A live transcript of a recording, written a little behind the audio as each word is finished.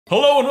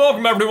Hello and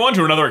welcome everyone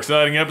to another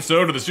exciting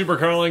episode of the Super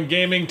Carlin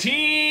Gaming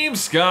Team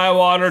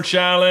Skywater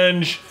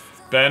Challenge.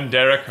 Ben,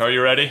 Derek, are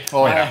you ready?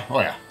 Oh yeah, oh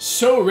yeah.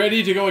 So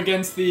ready to go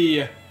against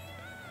the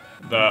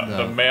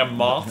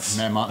mammoths?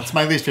 It's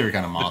my least favorite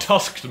kind of The moth.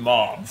 tusked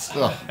moths,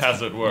 Ugh.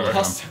 as it were.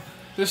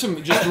 There's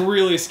some just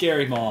really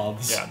scary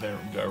moths. Yeah,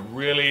 they're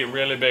really,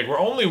 really big. We're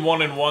only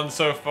 1-1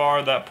 so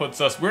far. That puts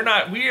us, we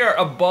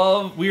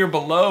are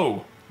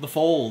below The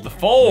fold. the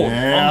fold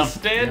Yeah. on the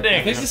standings.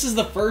 I think this is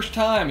the first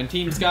time in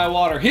Team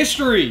Skywater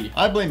history.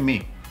 I blame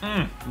me.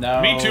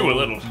 No. Me too, a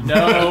little.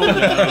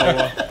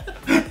 No.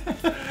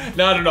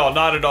 Not at all,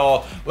 not at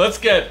all. Let's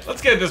get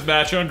this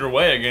match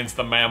underway against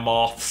the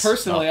mammoths.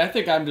 Personally, I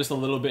think I'm just a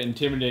little bit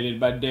intimidated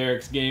by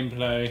Derek's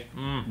gameplay.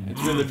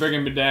 It's really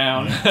bringing me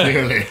down.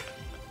 Clearly.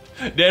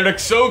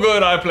 Derek's so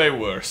good, I play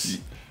worse.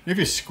 If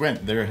you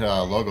squint, their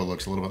logo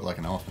looks a little bit like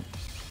an elephant.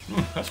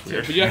 That's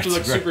weird. But you have to look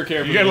That's great. super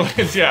careful. You gotta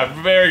look, yeah,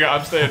 very good.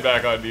 I'm staying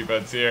back on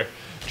defense here.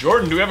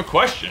 Jordan, do we have a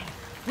question?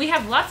 We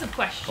have lots of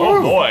questions. Oh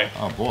boy.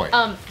 Oh boy.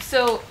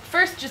 So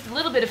first, just a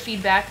little bit of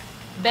feedback.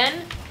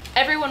 Ben,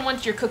 everyone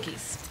wants your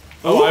cookies.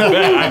 Oh, I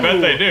bet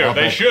they do. I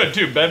They bet. should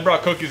too. Ben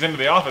brought cookies into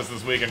the office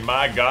this week, and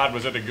my God,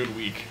 was it a good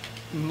week.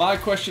 My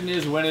question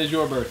is, when is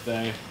your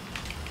birthday?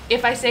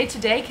 If I say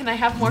today, can I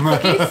have more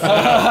cookies?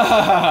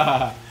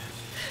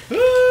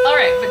 All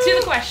right, but to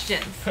the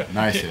questions.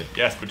 Nice hit.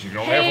 Yes, but you can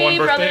only have one Hey,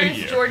 birthday a brothers,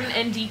 year. Jordan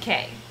and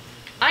DK.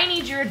 I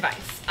need your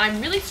advice.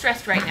 I'm really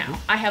stressed right now.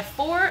 I have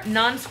 4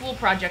 non-school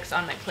projects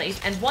on my plate,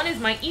 and one is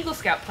my Eagle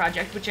Scout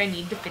project, which I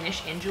need to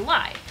finish in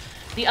July.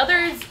 The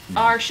others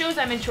are shows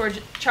I'm in charge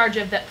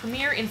of that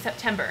premiere in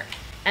September.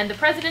 And the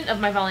president of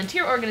my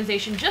volunteer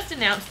organization just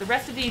announced the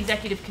rest of the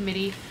executive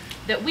committee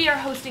that we are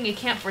hosting a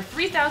camp for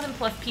 3,000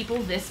 plus people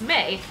this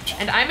May,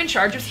 and I'm in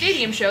charge of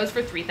stadium shows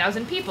for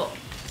 3,000 people.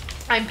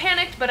 I'm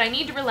panicked, but I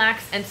need to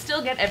relax and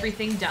still get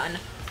everything done.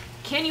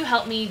 Can you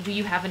help me? Do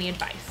you have any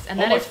advice? And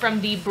that is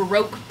from the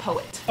Baroque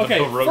poet. Okay,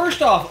 Baroque.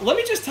 first off, let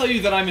me just tell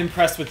you that I'm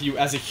impressed with you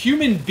as a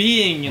human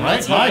being, and Right?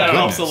 let's hope My that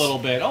helps a goodness. little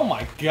bit. Oh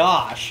my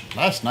gosh.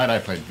 Last night I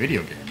played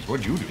video games.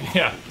 What'd you do?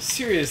 Yeah.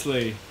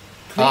 Seriously.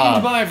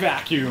 Cleaned my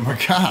vacuum. Oh my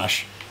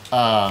gosh.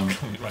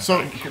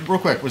 So, real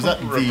quick, was that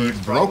the Reverse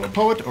Baroque problem.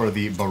 poet or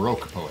the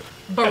Baroque poet?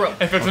 Baroque.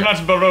 If it's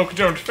not Baroque,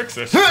 don't fix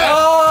it.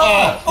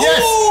 Oh!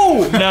 Yes!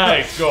 Oh!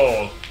 Nice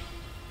goal.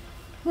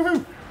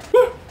 Woohoo!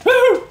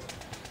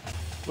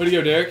 Way to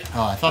go, Derek.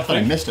 Oh, I thought that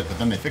I missed it, but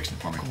then they fixed it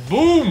for me.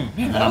 Boom.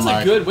 Man, that I'm was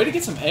like- a good way to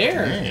get some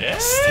air. Yeah.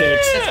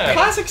 Sticks. Yeah.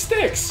 Classic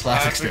sticks.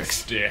 Classic Classic sticks.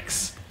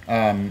 sticks.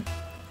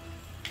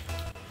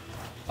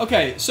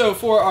 Okay, so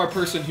for our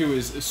person who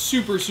is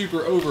super, super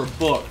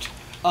overbooked,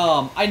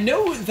 I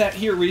know that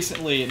here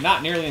recently,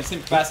 not nearly in the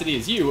same capacity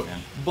as you,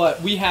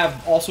 but we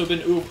have also been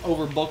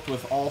overbooked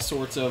with all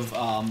sorts of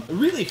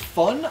really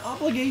fun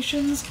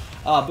obligations,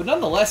 but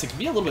nonetheless, it can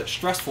be a little bit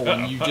stressful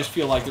when you just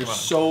feel like there's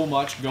so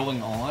much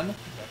going on.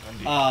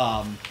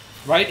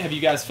 Right? Have you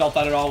guys felt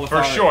that at all with For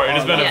our, sure. It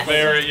has our been a Yes.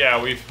 very,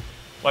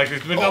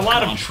 there's been a lot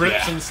come of on. trips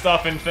Yeah. and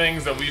stuff and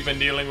things that we've been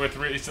dealing with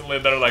recently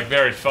that are like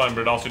very fun,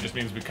 but it also just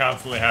means we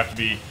constantly have to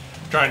be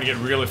trying to get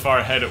really far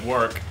ahead at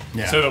work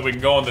so that we can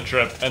go on the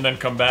trip and then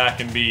come back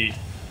and be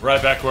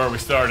right back where we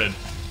started.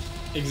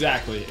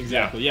 Exactly.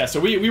 Yeah, so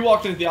we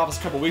walked into the office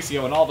a couple weeks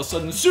ago and all of a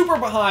sudden super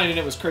behind and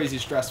it was crazy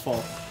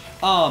stressful.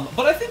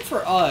 But I think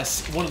for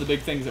us, one of the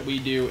big things that we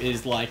do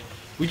is like,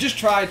 we just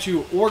try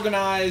to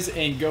organize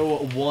and go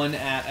one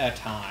at a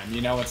time.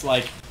 You know, it's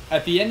like,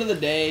 at the end of the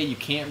day, you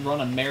can't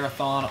run a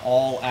marathon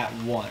all at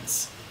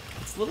once.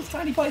 It's little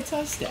tiny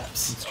bite-sized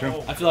steps. It's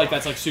true. I feel like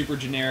that's like super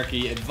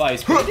generic-y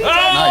advice. But it is Oh,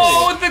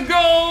 actually- with the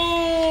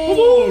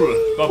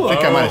goal! I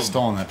think I might have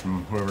stolen that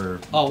from whoever.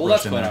 Oh, well,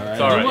 rushed that's in quite there. alright.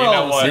 It's all right, We're you all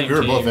know on the what? same We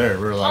were both team. there.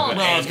 We were like, Oh,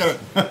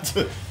 no, let's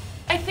go.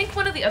 I think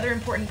one of the other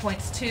important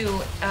points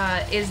too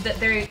is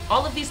that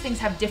all of these things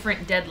have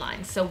different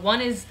deadlines. So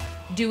one is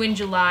due in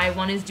July,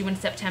 one is due in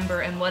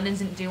September, and one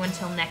isn't due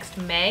until next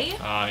May.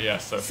 Ah,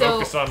 yes. So So-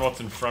 focus on what's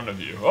in front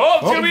of you. Oh,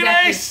 it's gonna be an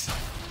Exactly. ace!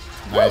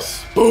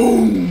 Nice.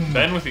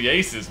 Ben with the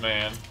aces,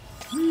 man.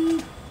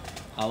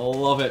 I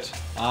love it.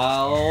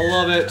 I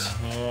love it.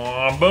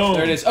 Oh, boom.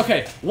 There it is.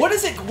 Okay, what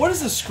is it? What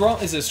is a scrum?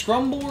 Is it a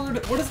scrum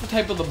board? What is the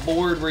type of the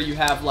board where you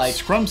have like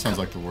Scrum sounds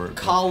like the word.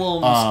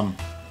 columns?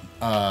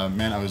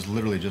 Man, I was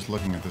literally just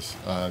looking at this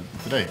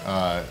today.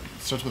 It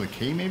starts with a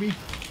K, maybe?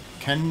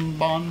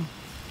 Kenbon?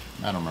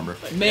 I don't remember.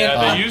 Man,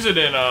 Yeah, they use it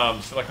in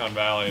Silicon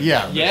Valley.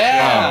 Yeah.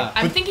 Yeah.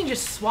 I'm thinking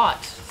just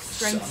SWAT,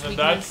 strengths, So weakness,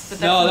 that's- but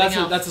that's no, something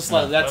else, that's a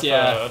slight. That's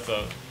yeah.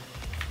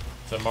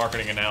 It's a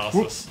marketing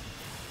analysis.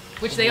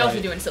 which they also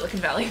Right. do in Silicon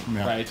Valley.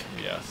 Yeah. Right.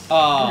 Yes.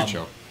 Good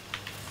show.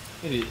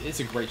 It's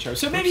a great show.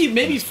 So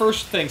maybe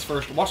first things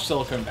first. Watch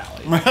Silicon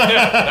Valley. Yeah,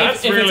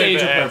 that's if really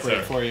it's age the appropriate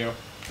answer. for you.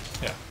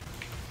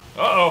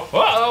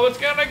 Uh-oh, it's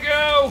gonna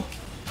go!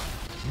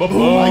 Ba-boom!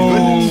 Oh my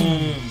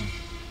goodness.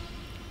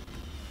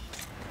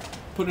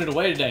 Putting it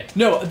away today.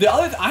 No, the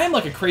other I am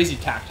like a crazy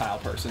tactile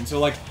person. So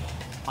like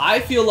I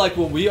feel like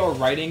when we are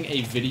writing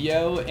a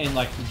video and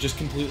like just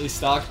completely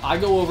stuck, I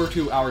go over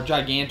to our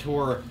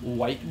Gigantor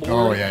whiteboard.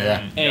 Oh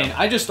yeah. And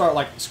I just start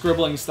like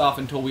scribbling stuff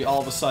until we all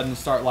of a sudden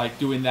start like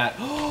doing that.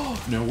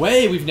 Oh, no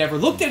way! We've never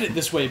looked at it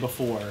this way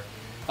before.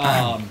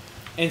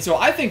 And so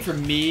I think for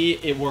me,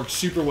 it works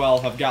super well.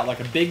 If I've got like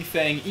a big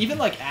thing, even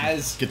like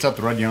as Gets out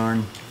the red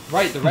yarn.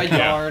 right, the red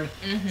yarn.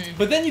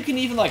 But then you can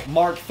even like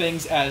mark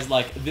things as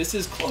like this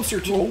is closer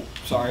to. Oh,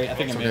 sorry, I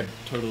think I may have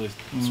totally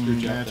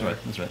screwed you up That's there. right.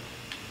 That's right.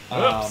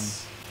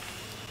 Oops.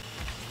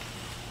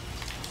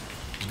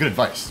 It's good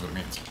advice. Is what it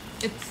means.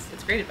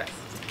 It's great advice.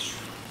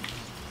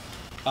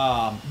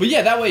 But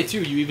yeah, that way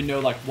too, you even know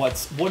like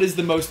what is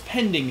the most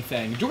pending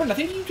thing. Jordan, I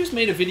think you just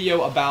made a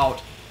video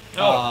about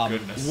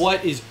goodness.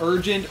 what is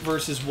urgent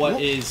versus what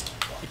is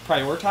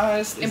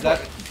prioritized. Is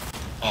Important.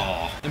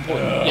 that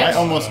important? I Yes.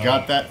 almost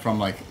got that from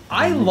like.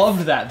 I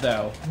loved that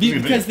though,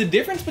 Good because video. the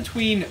difference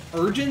between being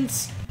urgent,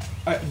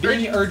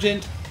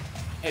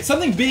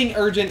 something being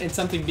urgent and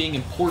something being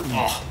important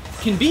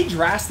can be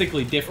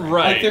drastically different.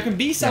 Right. Like there can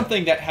be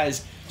something that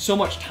has so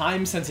much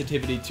time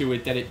sensitivity to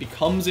it that it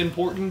becomes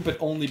important, but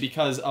only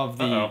because of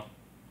the. Uh-oh.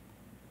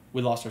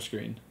 We lost our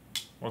screen.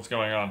 What's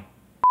going on?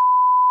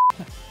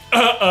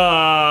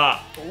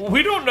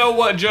 We don't know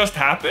what just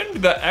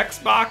happened. The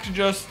Xbox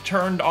just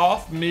turned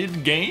off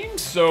mid-game,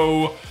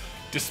 so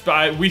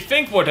despite we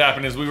think what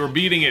happened is we were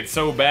beating it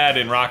so bad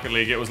in Rocket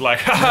League, it was like,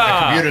 The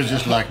haha, computer's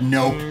just like,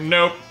 nope.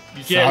 nope,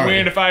 you can't Sorry.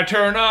 win if I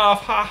turn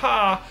off,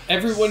 haha.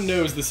 Everyone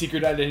knows the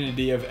secret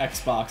identity of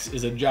Xbox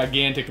is a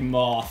gigantic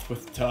moth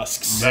with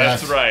tusks.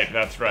 That's Yes. right,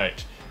 that's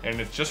right. And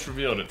it's just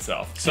revealed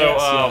itself. So,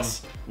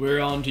 Yes.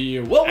 We're on to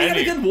you. Well, we had a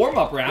Andy, good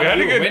warm-up round. we had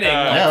a were good, winning.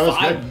 yeah, it was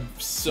five, good.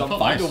 some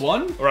Felt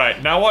 5-1.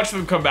 right, now watch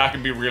them come back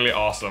and be really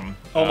awesome.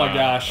 Oh my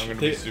gosh. I'm gonna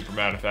be super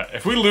mad at that.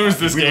 If we lose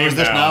this If we game lose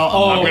this now, now,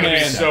 Oh, I'm gonna be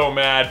man. so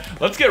mad.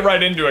 Let's get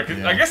right into it. 'Cause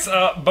Yeah. I guess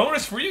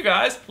bonus for you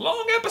guys,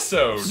 long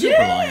episode. Super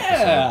long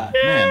episode.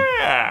 Man.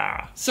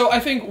 Yeah. So I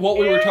think what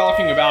we were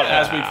talking about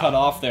as we cut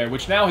off there,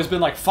 which now has been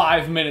like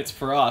 5 minutes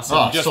for us and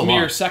Oh, just so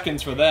mere long.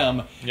 seconds for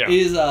them, Yeah.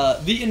 is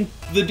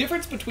the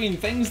difference between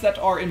things that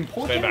are Stay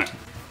important back.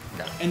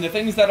 and the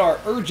things that are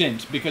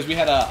urgent. Because we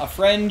had a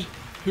friend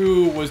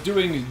who was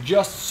doing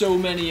just so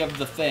many of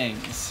the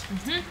things.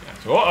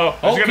 So, uh-oh.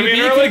 Oh, Is it could gonna be it an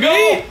be? early Could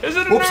it goal? Is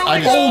it an Oops, early I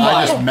just, goal?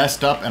 I just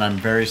messed up and I'm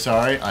very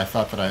sorry. I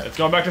thought that I. It's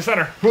going back to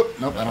center. Whoop,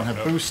 nope, I don't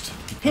have boost.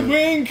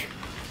 Hoodwink!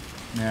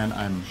 Man,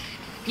 I'm.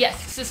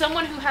 Yes, so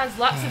someone who has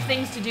lots of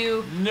things to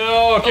do.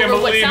 No, I can't Over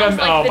what believe sounds I'm.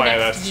 like Oh the my, next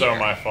that's so year.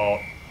 my fault.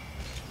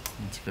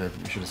 That's good.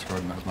 We should have scored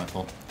and that was my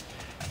fault.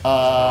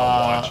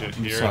 Watch it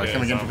I'm here. sorry, it can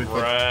we is. get into I'm the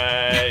quick?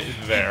 right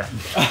there.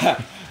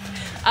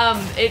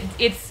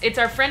 It's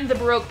our friend the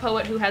Baroque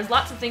poet who has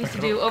lots of things to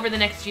do over the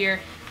next year,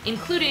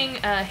 including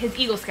his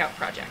Eagle Scout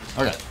project.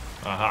 Okay.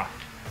 Aha.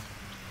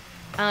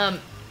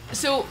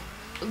 So,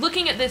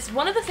 looking at this,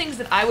 one of the things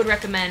that I would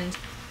recommend,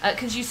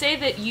 because you say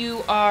that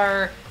you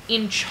are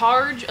in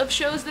charge of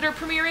shows that are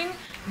premiering,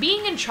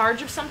 being in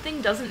charge of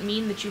something doesn't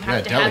mean that you have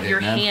Yeah, to have delegate,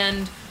 your man.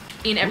 hand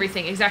in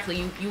everything.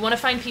 Exactly. You want to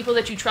find people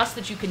that you trust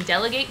that you can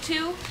delegate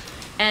to,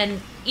 and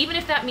even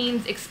if that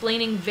means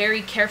explaining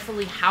very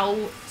carefully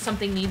how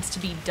something needs to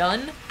be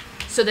done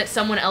so that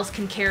someone else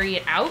can carry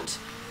it out,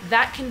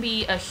 that can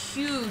be a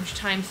huge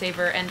time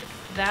saver, and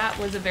that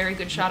was a very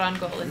good shot on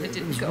goal, and it It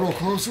didn't was go. real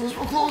close. It was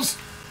real close.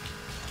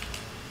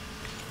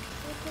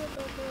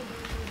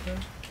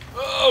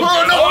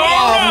 Oh,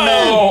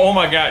 no! Oh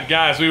my god,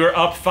 guys, we were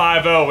up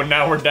 5-0 and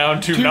now we're down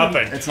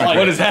 2-0. It's not What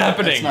great. is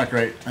happening? It's not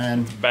great,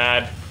 man.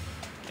 Bad.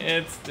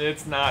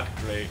 It's not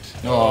great.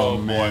 Oh,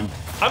 man.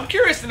 I'm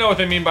curious to know what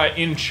they mean by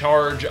in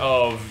charge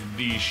of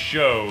these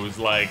shows,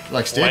 like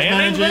Stage planning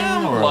managing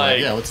them? or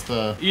like yeah, what's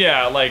the?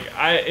 yeah, like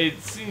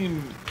it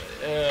seemed.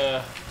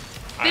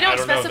 They don't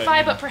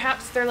specify, but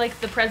perhaps they're like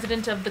the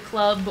president of the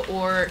club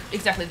or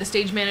exactly the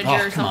stage manager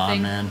Oh, or come something.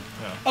 on, man.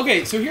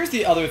 Okay, so here's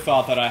the other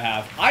thought that I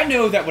have. I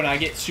know that when I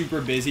get super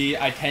busy,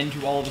 I tend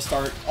to all of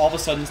a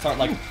sudden start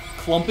like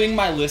clumping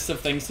my list of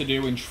things to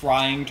do and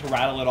trying to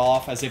rattle it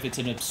off as if it's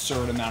an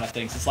absurd amount of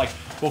things. It's like,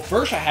 well,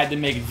 first I had to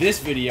make this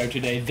video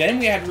today, then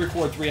we had to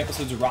record 3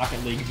 episodes of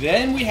Rocket League,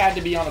 then we had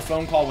to be on a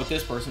phone call with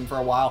this person for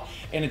a while,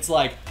 and it's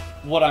like,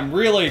 what I'm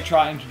really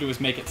trying to do is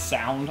make it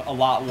sound a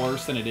lot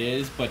worse than it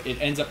is, but it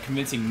ends up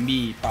convincing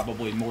me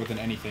probably more than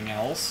anything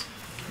else.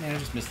 Man, I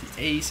just missed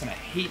the ace, and I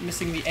hate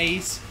missing the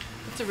ace.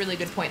 That's a really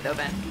good point, though,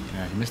 Ben.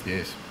 Yeah, you missed the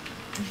ace.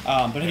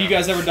 But have you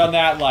guys ever done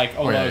that? Like,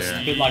 Oh, yeah, almost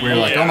yeah. been like, We're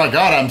like, Yeah. oh my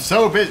god, I'm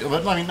so busy.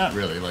 But I mean, not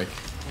really. Like,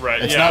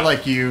 Right. it's yeah. not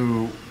like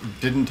you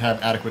didn't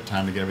have adequate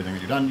time to get everything that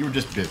you've done. You were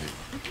just busy.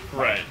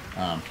 Right.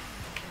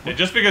 Yeah,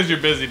 just because you're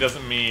busy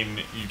doesn't mean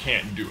you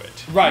can't do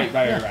it. right,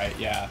 Yeah.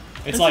 yeah.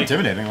 It's like,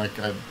 intimidating. Like,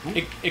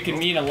 it can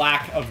mean a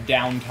lack of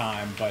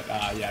downtime, but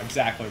yeah,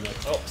 exactly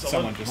what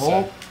someone just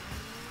said.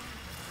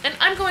 And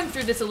I'm going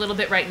through this a little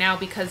bit right now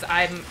because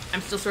I'm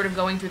still sort of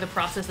going through the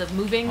process of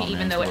moving, Oh, man,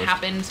 even it's though the it worst.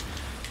 happened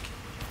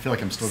I feel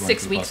like I'm still going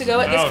 6 through the weeks process ago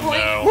of at this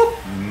Oh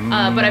point.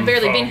 no. But I've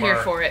barely been here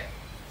Bummer. for it.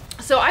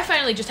 So I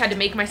finally just had to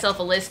make myself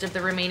a list of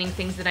the remaining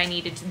things that I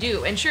needed to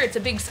do. And sure, it's a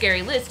big,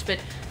 scary list, but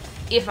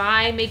if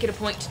I make it a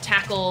point to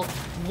tackle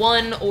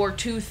 1 or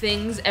 2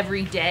 things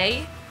every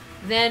day,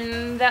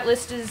 then that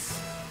list is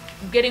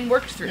getting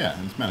worked through. Yeah,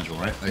 and it's manageable,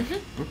 right? Like,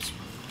 oops.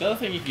 The other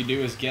thing you could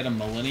do is get a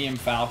Millennium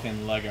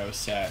Falcon Lego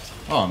set.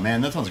 Oh man,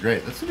 that sounds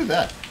great. Let's do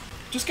that.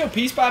 Just go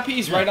piece by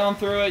piece, right on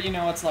through it. You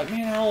know, it's like,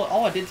 man,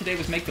 all I did today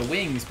was make the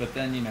wings, but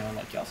then, you know,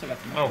 like, you also got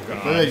the... Oh,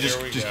 God. But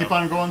just keep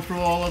on going through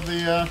all of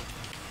the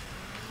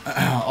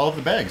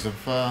bags of...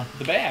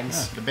 The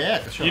bags. Yeah, the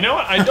bags. Sure. You know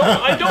what? I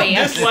don't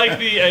Bags. dislike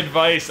the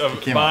advice of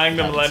Came buying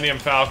the out. Millennium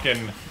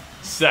Falcon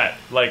set.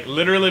 Like,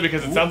 literally,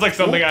 because it sounds like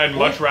something I'd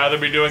much rather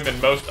be doing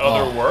than most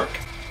other work.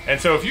 And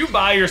so if you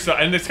buy yourself,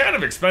 and it's kind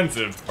of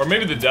expensive, or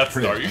maybe the Death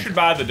Star, you should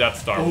buy the Death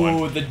Star one.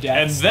 Ooh, the Death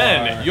and Star.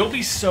 then you'll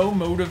be so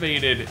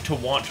motivated to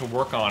want to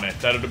work on it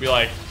that it'll be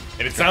like,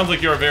 and it sounds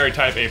like you're a very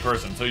type A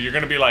person, so you're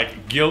gonna be like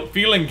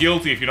feeling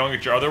guilty if you don't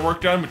get your other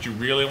work done, but you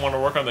really want to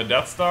work on the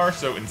Death Star,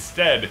 so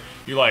instead,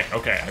 you're like,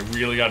 okay, I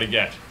really gotta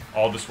get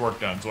all this work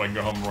done so I can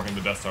go home and work on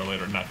the Death Star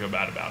later and not feel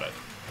bad about it.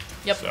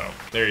 Yep. So,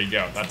 there you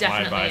go. That's my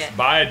Definitely advice. it.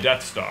 Buy a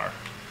Death Star.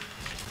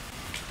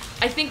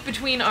 I think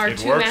between our It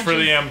 2 worked matches... for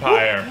the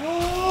Empire.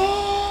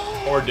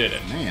 Or did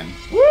it? Man.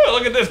 Woo,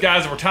 look at this,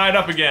 guys. We're tied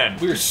up again.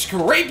 We're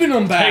scraping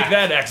them back. Take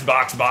that,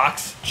 Xbox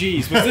box.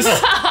 Jeez,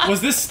 was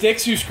this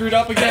Styx who screwed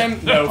up again?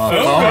 No,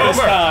 Foamer Foamer. this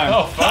time.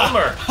 Oh,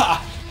 Foamer.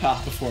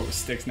 Ha, before it was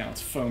Styx, now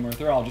it's Foamer.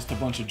 They're all just a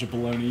bunch of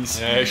jabalonis.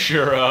 They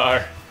sure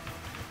are.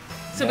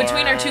 So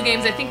between our 2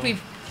 games, I think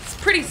we've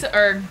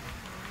or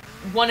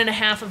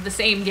 1.5 of the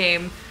same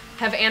game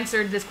have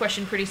answered this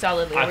question pretty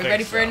solidly. Are we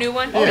ready for a new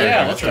one? Oh, yeah,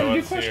 Yeah, let's so get a new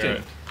let's hear question.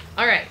 it.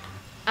 All right.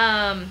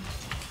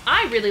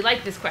 I really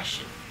like this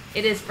question.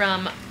 It is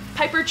from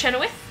Piper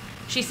Chenoweth.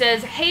 She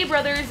says, "Hey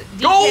brothers,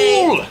 DK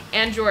Goal!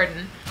 and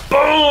Jordan.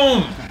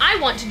 Boom! I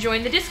want to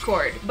join the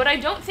Discord, but I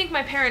don't think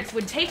my parents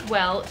would take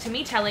well to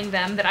me telling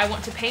them that I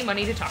want to pay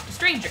money to talk to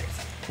strangers.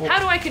 How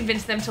do I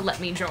convince them to let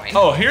me join?"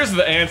 Oh, here's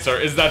the answer,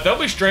 is that they'll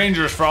be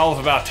strangers for all of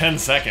about 10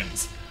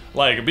 seconds.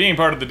 Like, being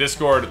part of the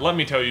Discord, let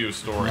me tell you a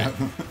story.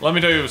 Let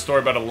me tell you a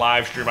story about a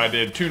live stream I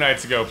did 2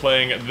 nights ago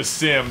playing The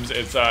Sims.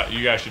 It's,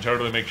 you guys should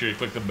totally make sure you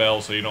click the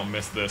bell so you don't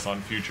miss this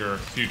on future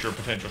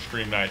potential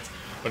stream nights.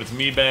 But it's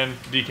me, Ben,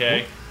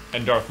 DK,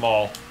 and Darth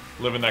Maul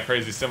living that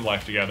crazy sim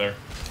life together.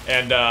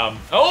 And,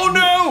 oh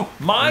no!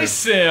 My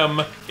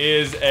sim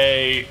is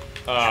a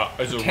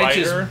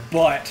Pretentious writer.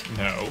 butt.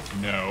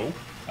 No.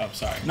 Oh,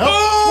 sorry.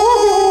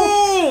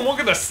 Boom! Look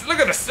at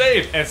the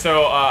save. And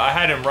so I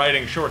had him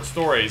writing short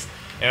stories,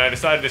 and I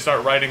decided to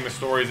start writing the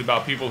stories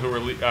about people who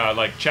were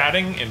like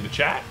chatting in the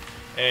chat.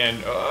 And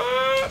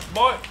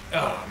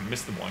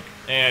missed the blank.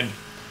 And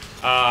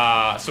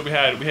so we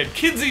had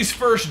Kidsy's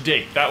First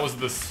Date. That was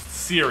the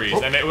series,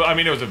 and it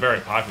was a very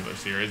popular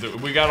series.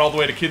 We got all the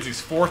way to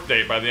Kidsy's 4th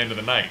date by the end of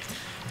the night.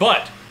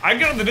 But I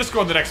get on the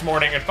Discord the next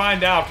morning and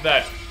find out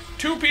that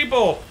 2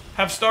 people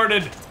have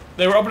started.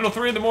 They were up until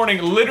 3 in the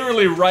morning,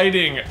 literally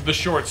writing the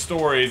short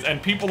stories,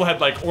 and people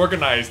had like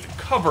organized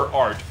cover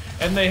art,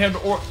 and they had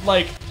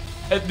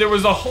there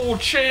was a whole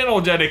channel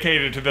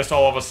dedicated to this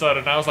all of a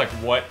sudden. And I was like,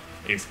 what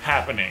is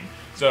happening?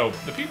 So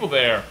the people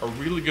there are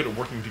really good at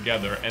working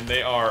together, and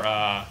they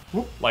are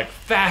like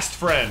fast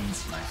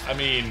friends. I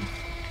mean,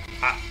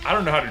 I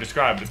don't know how to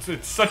describe it.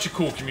 It's such a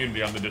cool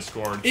community on the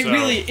Discord.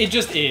 It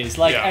just is.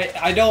 Like, Yeah.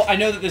 I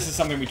know that this is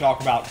something we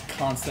talk about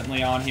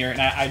constantly on here,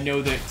 and I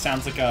know that it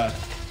sounds like a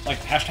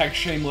hashtag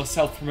shameless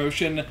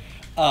self-promotion,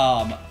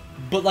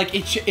 but like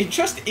it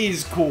just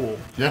is cool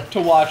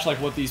to watch like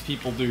what these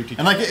people do together.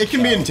 And like it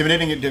can be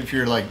intimidating if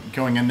you're like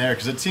going in there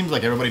because it seems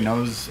like everybody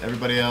knows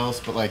everybody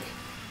else, but like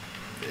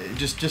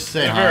just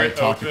say hi,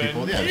 talk to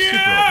people. Yeah,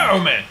 super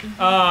open.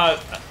 Man.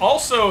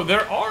 Also,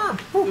 there are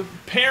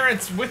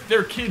parents with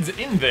their kids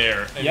in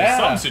there in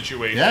some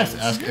situations. Yes,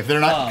 ask if they're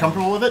not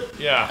comfortable with it.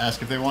 Yeah.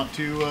 Ask if they want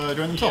to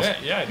join themselves.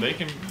 Yeah, they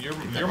can.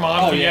 Your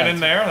mom can get in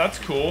there. That's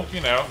cool.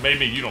 You know,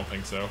 maybe you don't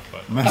think so,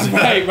 but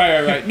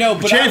right. No,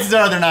 but chances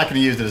are they're not going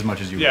to use it as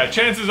much as you. Yeah, will.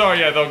 chances are,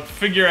 they'll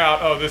figure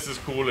out, oh, this is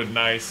cool and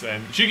nice,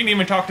 and she can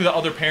even talk to the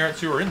other parents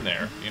who are in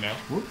there. You know.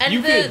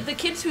 And the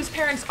kids whose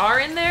parents are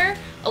in there,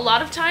 a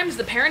lot of times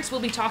the parents will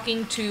be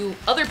talking to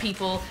other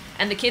people,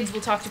 and the kids will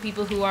talk to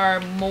people who are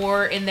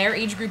more in their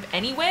age group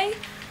anyway.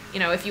 You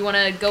know, if you want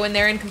to go in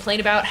there and complain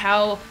about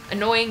how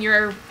annoying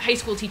your high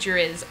school teacher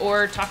is,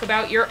 or talk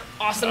about your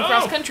awesome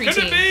cross-country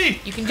team,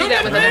 you can do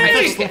that with other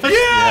high school kids.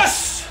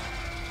 Yes!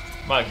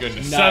 My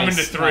goodness,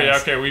 Nice, 7-3.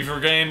 nice. Okay, we've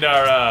regained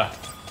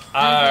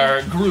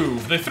our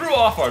groove. They threw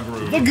off our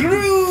groove. the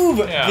groove.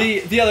 Yeah.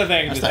 The other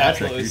thing That's to the hat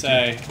trick, absolutely dude.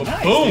 say,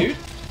 nice, Boom. dude.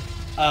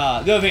 The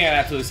other thing I'd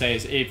absolutely say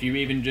is if you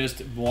even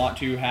just want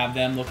to have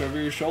them look over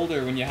your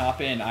shoulder when you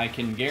hop in, I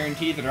can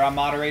guarantee that our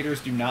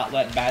moderators do not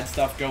let bad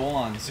stuff go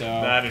on. So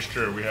That is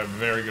true. We have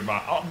very good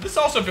This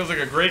also feels like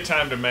a great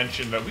time to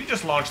mention that we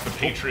just launched the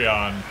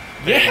Patreon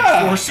page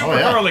for Super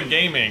Carlin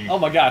Gaming. Oh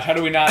my gosh, how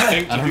do we not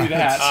think to do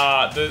that?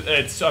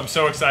 I'm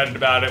so excited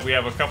about it. We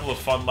have a couple of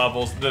fun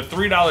levels. The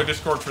 $3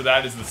 Discord for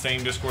that is the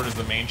same Discord as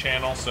the main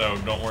channel, so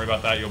don't worry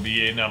about that. You'll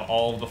be in on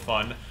all of the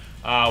fun.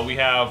 We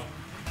have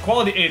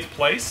Quality 8th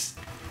Place,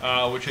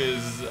 which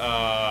is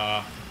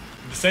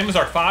the same as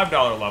our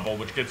 $5 level,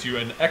 which gets you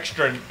an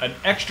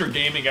extra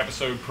gaming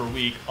episode per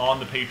week on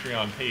the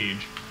Patreon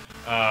page.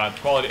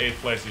 Quality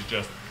 8th place is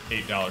just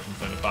 $8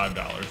 instead of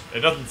 $5. It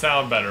doesn't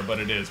sound better, but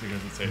it is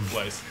because it's 8th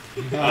place.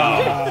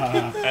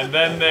 And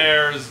then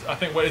there's, I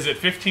think, what is it,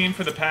 15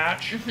 for the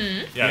patch?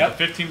 Mm-hmm. Yeah,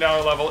 the $15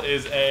 level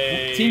is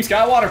a Team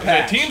Skywater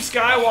patch. Team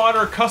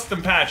Skywater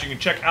custom patch. You can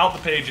check out the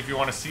page if you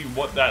want to see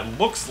what that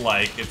looks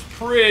like. It's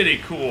pretty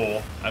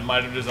cool. I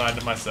might have designed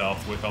it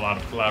myself with a lot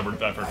of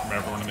collaborative effort from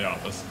everyone in the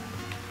office.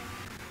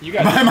 You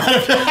guys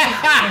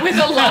with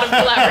a lot of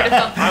collaborative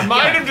help. I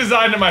might have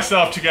designed it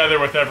myself together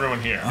with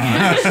everyone here.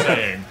 I'm just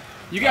saying.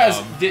 You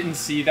guys didn't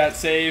see that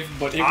save,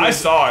 but it was... I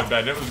saw it,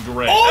 Ben. It was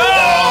great.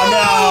 Oh,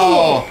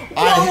 no!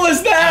 What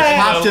was that? I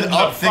popped it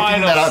up The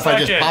thinking that if I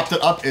just final popped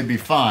it up, it'd be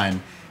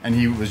fine. And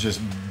he was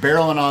just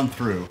barreling on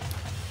through.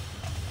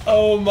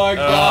 Oh my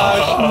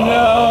gosh,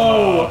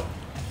 no!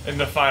 In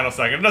the final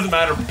second. It doesn't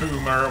matter,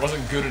 Boomer. It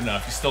wasn't good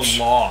enough. You still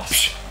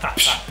lost.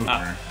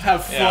 Boomer.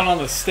 Have fun on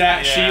the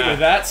stat sheet with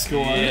that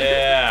score.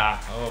 Yeah.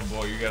 Oh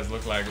boy, you guys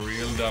look like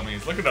real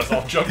dummies. Look at us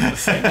all jumping at the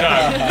same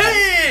time.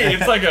 Hey!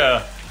 It's like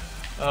a...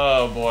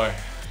 Oh boy.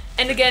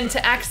 And again,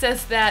 to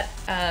access that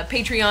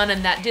Patreon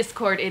and that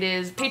Discord, it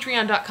is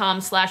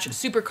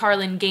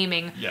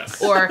patreon.com/SuperCarlinGaming. Yes.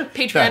 Or That's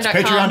patreon.com.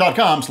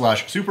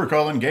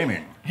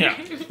 patreon.com/SuperCarlinGaming. Yeah.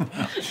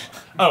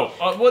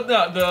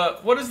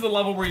 What is the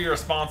level where you're a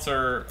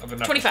sponsor of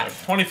an episode?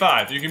 25.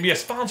 25. You can be a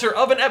sponsor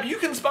of an episode. You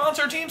can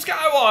sponsor Team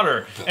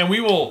Skywater, and we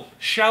will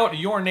shout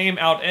your name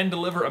out and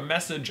deliver a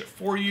message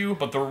for you.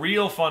 But the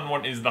real fun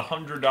one is the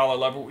 $100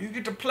 level. You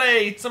get to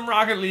play some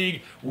Rocket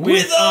League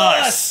with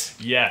us.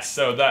 Yes.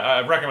 So that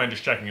I recommend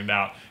just checking it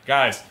out.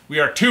 Guys,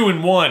 we are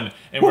 2-1,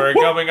 and we're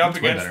going up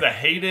against the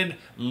hated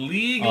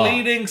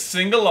league-leading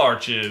Single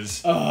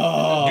Arches.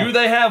 Do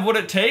they have what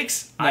it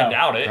takes? No, I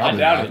doubt it. I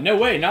doubt it. No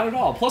way, not at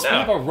all. Plus, we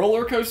have a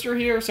roller coaster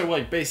here, so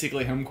like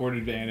basically home court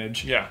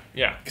advantage. Yeah.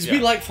 Because we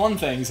like fun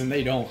things and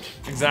they don't.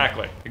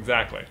 Exactly.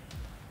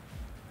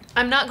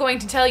 I'm not going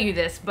to tell you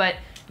this, but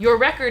your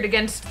record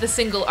against the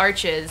Single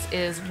Arches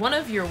is one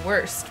of your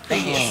worst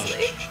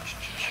previously.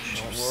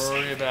 Don't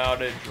worry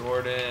about it,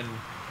 Jordan.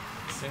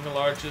 Single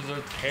Arches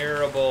are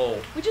terrible.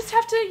 We just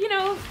have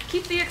to,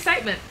 keep the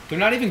excitement. They're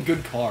not even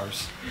good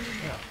cars.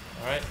 Yeah,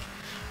 alright.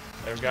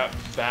 They've got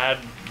bad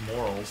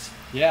morals.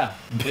 Yeah.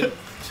 They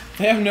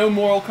have no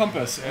moral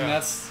compass, and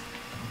that's...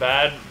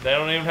 Bad, they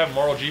don't even have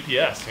moral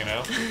GPS,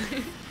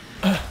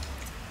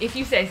 If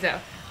you say so.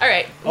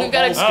 Alright, we've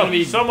got to...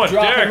 someone,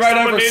 dropping Derek, right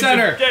someone over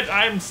center.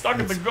 I'm stuck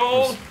at the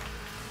goal.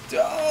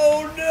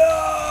 Oh,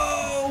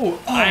 no!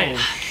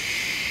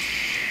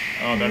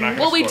 Oh, they're not.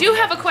 Well, we do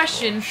have a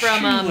question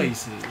from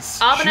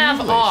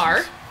Abhinav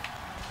R.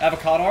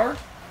 Avocado R?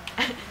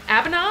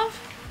 Abhinav?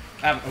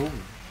 I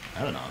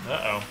don't know.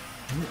 Uh-oh.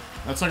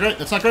 That's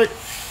not great.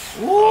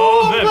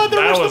 Oh,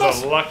 that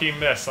was a lucky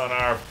miss on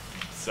our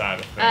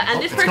side of things.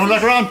 And this It's going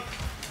back around.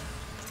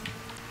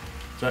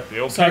 The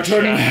old Sorry,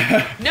 picture.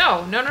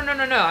 No.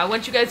 I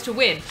want you guys to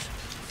win.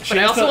 But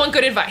I also want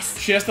good advice.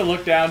 She has to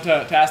look down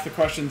to ask the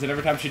questions, and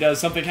every time she does,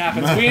 something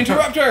happens. We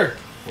interrupt her!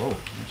 Whoa, what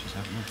just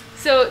happened there?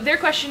 So their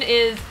question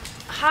is,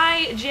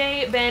 hi,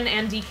 Jay, Ben,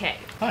 and DK.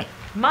 Hi.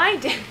 My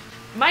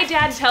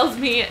dad tells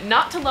me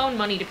not to loan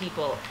money to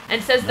people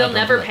and says they'll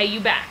never pay you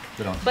back.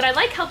 They don't. But I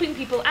like helping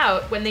people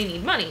out when they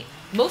need money.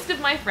 Most of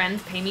my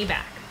friends pay me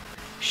back.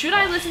 Should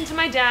I listen to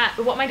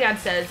what my dad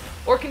says,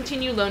 or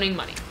continue loaning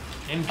money?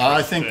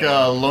 I think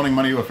loaning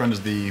money to a friend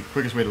is the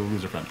quickest way to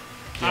lose a friend.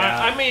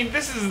 Yeah. I mean,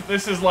 this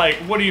is like,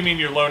 what do you mean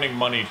you're loaning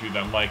money to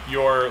them? Like,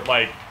 you're,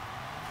 like,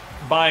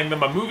 buying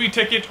them a movie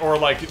ticket, or,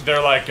 like,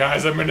 they're like,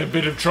 guys, I'm in a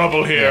bit of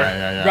trouble here.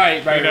 Yeah.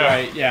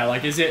 Right. Yeah,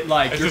 like, is it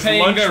like you're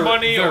paying lunch their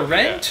money or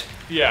rent?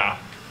 Yeah.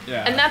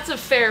 And that's a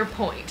fair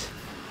point.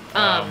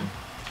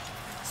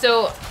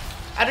 So,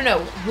 I don't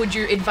know, would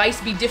your advice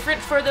be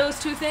different for those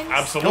two things?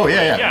 Absolutely. Oh,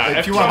 yeah.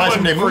 If you want to buy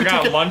someday a movie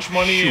ticket, lunch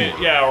money, sure.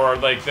 yeah, or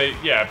like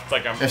it's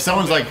like if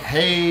someone's like,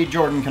 hey,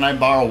 Jordan, can I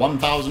borrow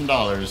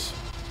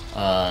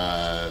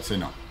 $1,000? Say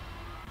no.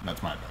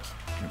 That's my advice.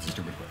 It's a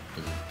stupid way.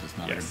 It's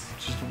not it's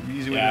just an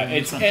easy way to do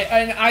it.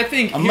 And I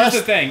think, here's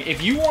the thing.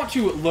 If you want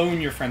to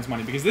loan your friends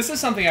money, because this is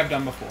something I've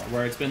done before,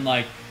 where it's been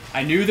like,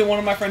 I knew that one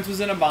of my friends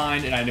was in a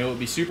bind, and I know it would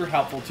be super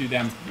helpful to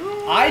them.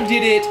 I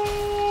did it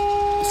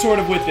sort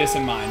of with this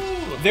in mind.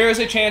 There is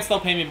a chance they'll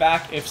pay me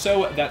back. If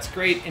so, that's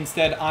great.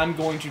 Instead, I'm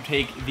going to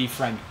take the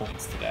friend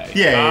points today.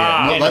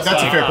 Yeah. No,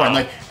 that's a fair point.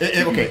 Like,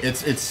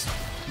 it's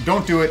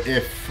don't do it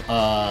if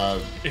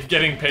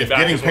getting paid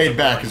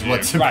back is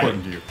what's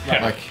important to you.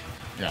 Right. Like,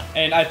 yeah.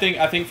 And I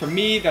think for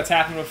me, that's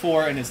happened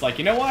before, and it's like,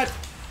 you know what?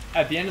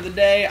 At the end of the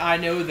day, I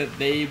know that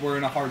they were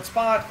in a hard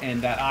spot,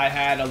 and that I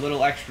had a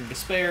little extra to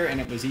spare,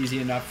 and it was easy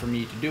enough for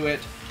me to do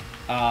it.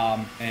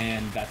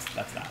 And that's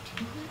that.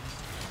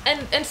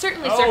 And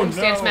certainly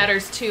circumstance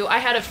matters too. I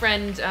had a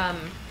friend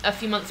a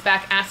few months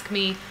back ask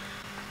me,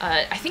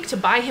 I think to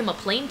buy him a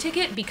plane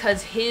ticket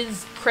because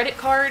his credit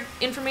card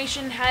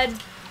information had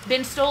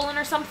been stolen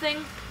or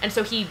something, and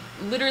so he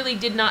literally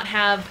did not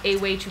have a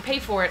way to pay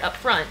for it up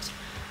front.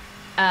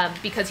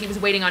 because he was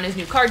waiting on his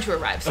new card to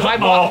arrive. So I All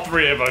bought.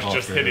 three of us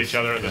just hit each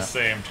other at the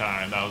same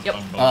time. That was Yep.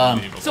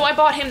 unbelievable. So I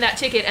bought him that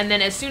ticket, and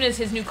then as soon as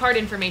his new card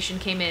information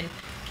came in,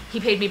 he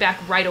paid me back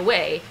right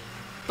away.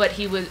 But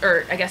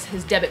I guess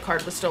his debit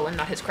card was stolen,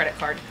 not his credit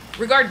card.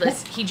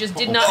 Regardless, he just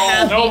did not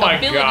have the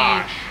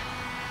ability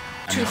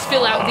to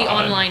fill out the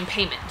online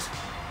payment.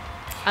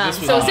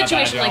 So a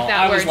situation like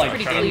that where it's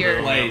pretty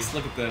clear.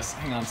 Look at this.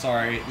 Hang on,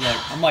 sorry. Look,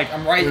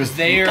 I'm right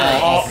there.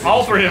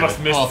 All three of us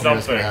missed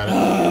something.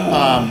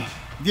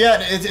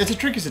 Yeah, it's a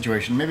tricky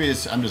situation. Maybe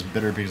I'm just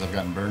bitter because I've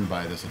gotten burned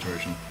by this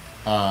situation.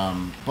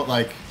 But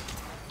like,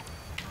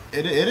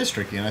 it is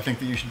tricky, and I think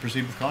that you should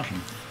proceed with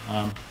caution.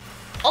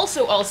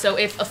 Also,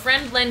 if a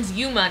friend lends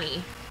you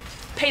money,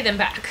 pay them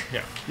back.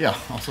 Yeah. Yeah.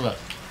 Also that,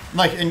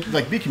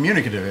 like, be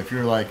communicative. If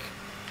you're like,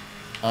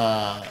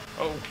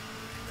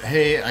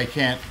 hey, I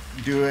can't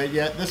do it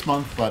yet this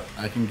month, but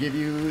I can give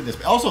you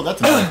this. Also, that's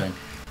another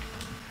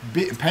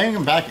thing. Paying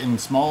them back in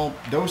small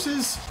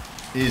doses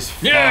is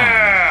fine.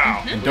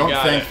 Yeah. And don't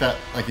think that,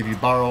 like, if you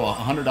borrow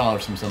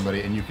 $100 from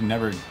somebody and you can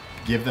never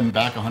give them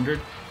back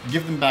 100,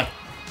 give them back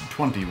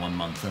 20 one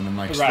month and then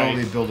like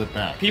slowly build it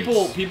back.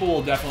 People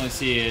will definitely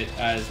see it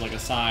as like a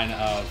sign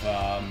of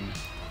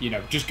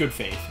just good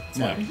faith. It's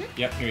like,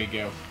 yep, here you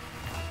go.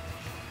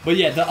 But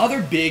yeah, the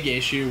other big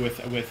issue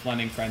with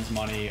lending friends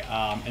money,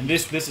 and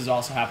this has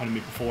also happened to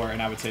me before,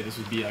 and I would say this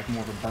would be like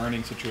more of a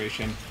burning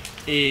situation,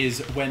 is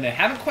when they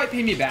haven't quite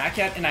paid me back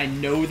yet, and I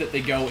know that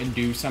they go and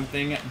do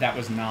something that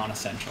was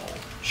non-essential.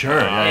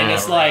 Sure. And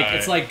it's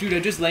like, dude, I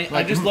just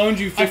loaned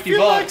you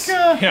 $50.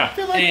 I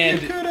feel like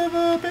you could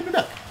have paid me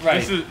back.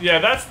 Right.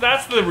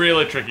 That's the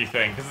really tricky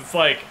thing, because it's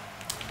like,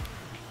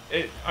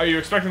 are you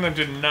expecting them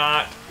to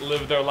not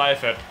live their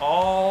life at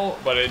all?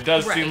 But it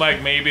does seem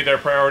like maybe their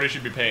priority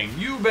should be paying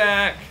you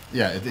back.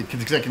 Yeah, that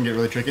can get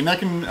really tricky, and that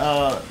can,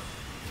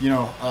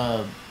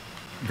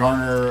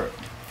 garner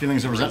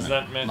feelings of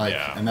resentment.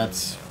 And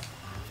that's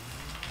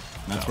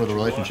where the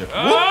relationship.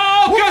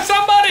 Oh, got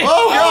somebody!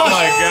 Oh gosh! Oh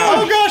my god!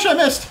 Oh gosh, I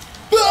missed.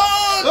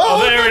 Oh,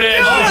 there it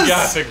is!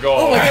 Yes! We got the goal.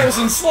 Oh my god, it was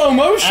in slow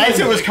motion. As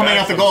it was coming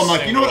out the goal, I'm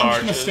like, you know what?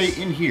 I'm just gonna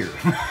stay in here.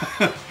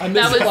 I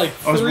missed it like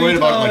 3 times. I was worried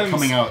about like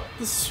coming out.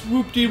 The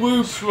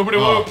swoop-de-whoop. Swoopity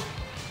whoop.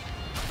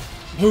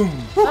 Boom.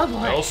 Oh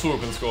boy. Little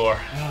swoop and score.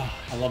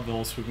 I love the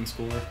old swoop and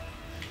score.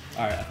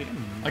 Alright, I think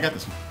I got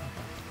this one.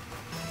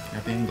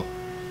 Got the angle.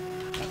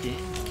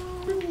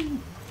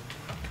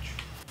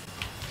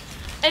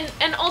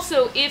 And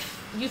also, if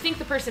you think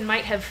the person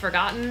might have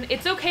forgotten,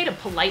 it's okay to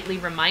politely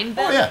remind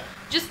them. Oh yeah.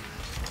 Just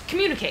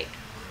communicate.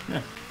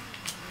 Yeah.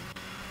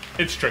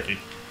 It's tricky.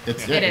 It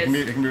can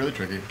be really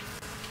tricky.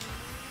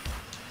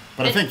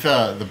 But I think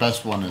the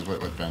best one is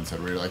what Ben said,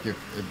 where you're like,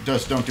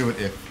 just don't do it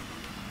if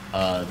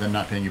them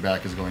not paying you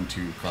back is going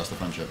to cost the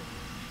friendship.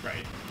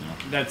 Right.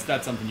 That's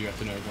something you have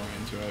to know going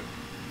into it.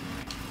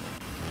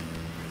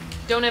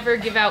 Don't ever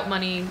give out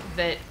money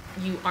that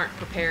you aren't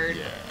prepared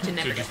to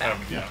never get back.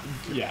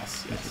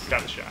 Yes.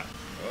 Got the shot.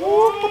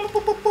 Almost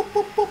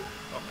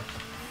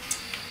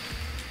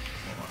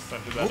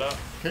centered that up.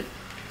 Okay.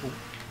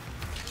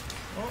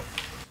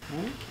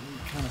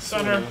 Kind of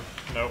Center.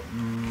 Nope.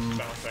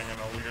 Bouncing in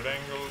a weird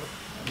angle.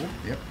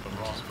 Yep. The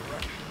wrong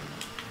direction.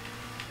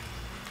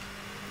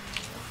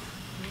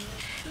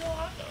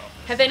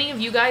 Have any of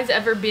you guys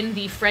ever been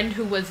the friend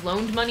who was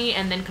loaned money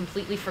and then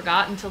completely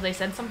forgot until they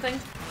said something?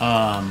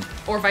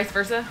 Or vice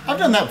versa? I've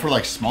done that for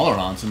like smaller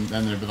amounts, and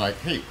they'd be like,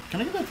 "Hey,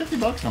 can I get that $50?"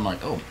 And I'm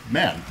like, "Oh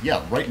man,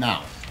 yeah, right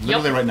now,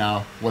 literally right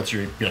now. What's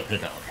your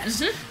pick out?"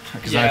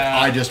 Because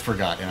I just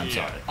forgot, and I'm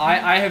sorry.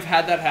 I have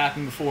had that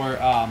happen before.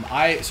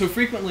 So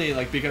frequently,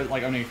 like, because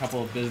like owning a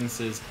couple of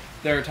businesses,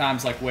 there are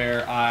times like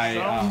where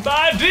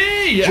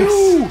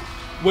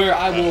where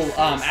I will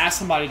ask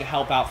somebody to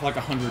help out for like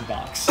 $100,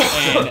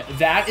 and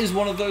that is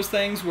one of those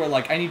things where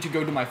like I need to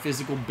go to my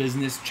physical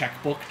business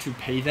checkbook to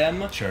pay them,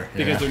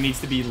 because there needs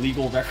to be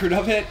legal record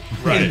of it,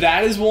 and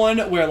that is one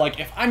where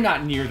like if I'm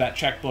not near that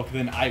checkbook,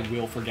 then I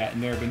will forget.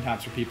 And there have been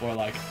times where people are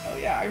like, "Oh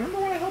yeah, I remember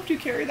when I helped you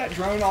carry that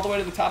drone all the way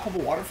to the top of a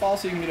waterfall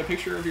so you can get a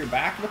picture of your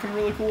back looking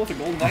really cool with a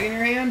gold nugget in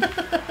your hand."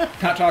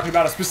 Not talking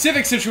about a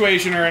specific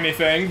situation or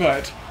anything,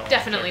 but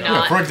definitely Yeah,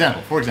 not. for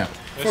example.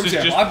 I'm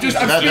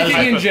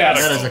speaking in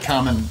jest. That is a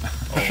common.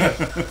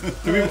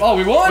 We won!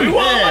 We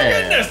won! My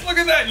goodness! Look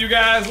at that, you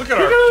guys! Look at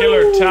our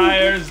killer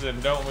tires,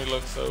 and don't we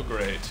look so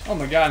great? Oh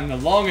my god, in the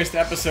longest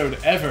episode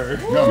ever.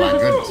 Oh my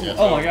goodness! Yes.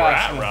 Oh my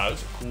gosh.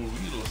 Those are cool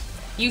wheels.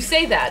 You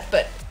say that,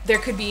 but there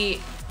could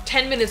be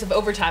 10 minutes of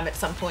overtime at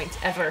some point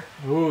ever.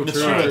 Ooh, That's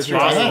true. true. It's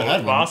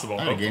possible. Possible.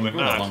 Hopefully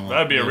not.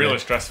 That'd be a really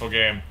stressful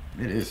game.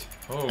 It is.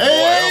 Oh,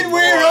 And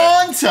we're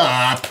on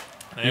top.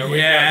 There we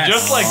go.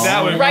 Just like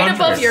that. We've Right gone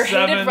above for your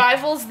 7. hated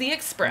rivals, the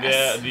Express.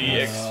 Yeah,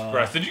 the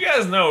Express. Did you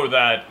guys know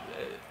that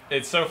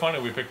it's so funny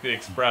we picked the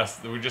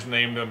Express? We just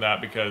named them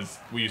that because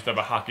we used to have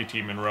a hockey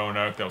team in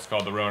Roanoke that was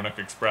called the Roanoke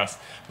Express.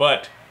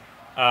 But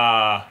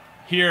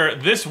here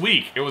this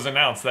week, it was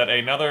announced that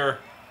another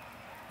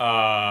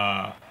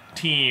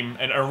team,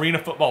 an arena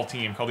football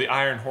team called the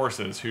Iron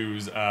Horses,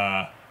 whose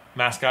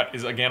mascot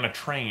is again a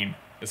train,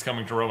 is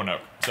coming to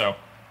Roanoke. So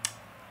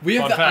We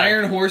have Fun the fact.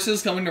 Iron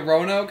Horses coming to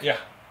Roanoke. Yeah,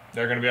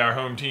 they're going to be our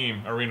home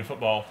team, arena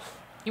football.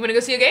 You want to go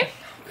see a game?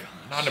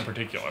 Not in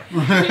particular.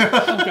 Oh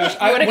gosh,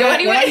 wanna go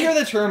anyway? When I hear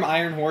the term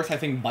Iron Horse, I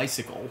think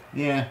bicycle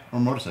Yeah, or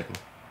motorcycle.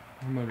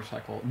 or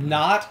motorcycle,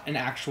 not an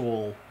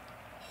actual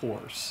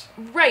horse.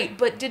 Right,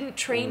 but didn't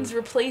trains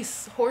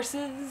replace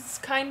horses,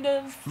 kind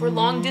of, for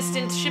long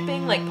distance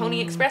shipping, like Pony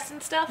Express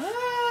and stuff?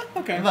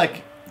 Okay.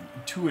 Like,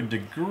 to a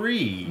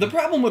degree. The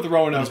problem with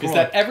Roanoke is more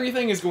that like-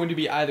 everything is going to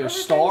be either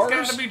Everything's stars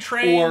gotta be or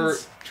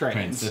trains.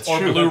 trains. That's Or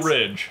true. Blue That's-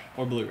 Ridge.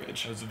 Or Blue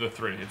Ridge. Those are the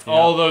three. It's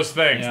all those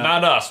things, Yeah.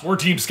 not us. We're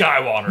Team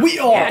Skywater. We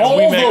are Yes, all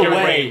we make the it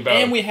way, rain both.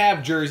 and we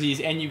have jerseys,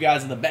 and you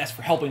guys are the best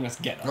for helping us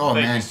get them. Oh,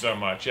 Thank man. you so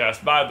much. Yes,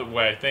 by the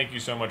way, thank you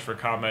so much for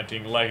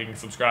commenting, liking,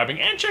 subscribing,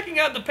 and checking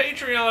out the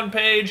Patreon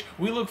page.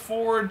 We look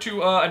forward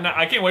to, and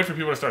I can't wait for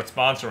people to start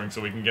sponsoring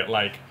so we can get,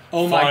 like,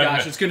 Oh my fun,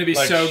 gosh, it's gonna be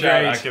like, so shout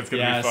great. out. It's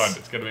gonna Yes. be fun.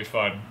 It's gonna be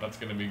fun. That's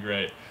gonna be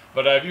great.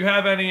 But if you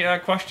have any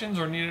questions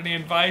or need any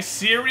advice,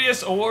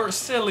 serious or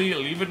silly,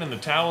 leave it in the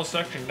towel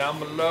section down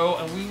below,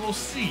 and we will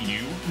see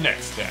you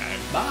next time.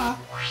 Bye.